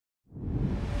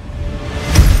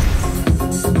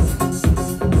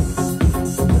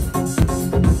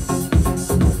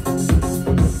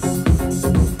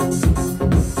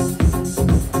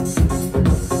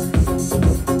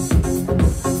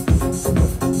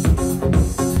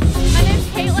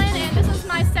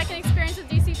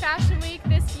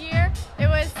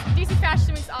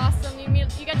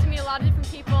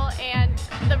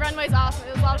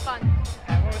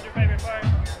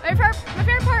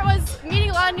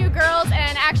new girls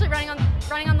and actually running on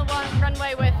the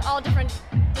runway with all different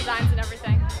designs and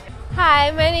everything. Hi,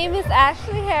 my name is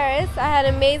Ashley Harris. I had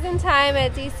an amazing time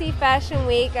at DC Fashion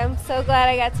Week. I'm so glad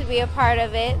I got to be a part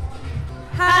of it.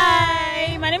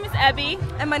 Hi, my name is Abby.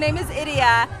 And my name is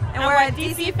Idia. And we're at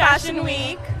DC Fashion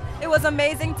Week. It was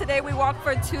amazing today. We walked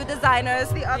for 2 designers.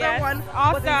 The other one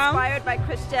was inspired by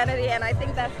Christianity, and I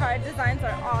think that her designs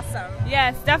are awesome.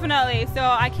 Yes, definitely. So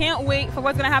I can't wait for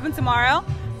what's going to happen tomorrow.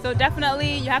 So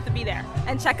definitely you have to be there.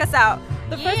 And check us out.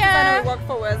 The first designer we worked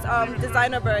for was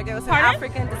Designerberg. It was an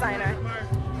African designer.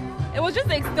 It was just,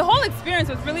 the whole experience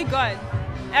was really good.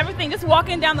 Everything, just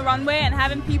walking down the runway and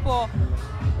having people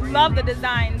love the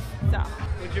designs. So.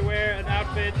 Would you wear an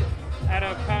outfit out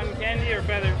of cotton candy or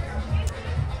feathers?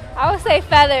 I would say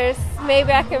feathers.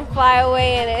 Maybe I can fly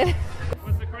away in it.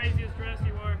 What's the craziest dress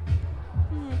you wore?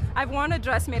 I've worn a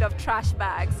dress made of trash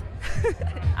bags.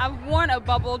 I've worn a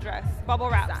bubble dress, bubble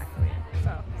wrap. Exactly.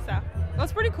 So it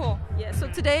was pretty cool. Yeah, so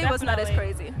today was not as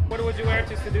crazy. What would you wear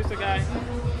to seduce a guy?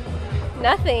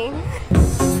 Nothing.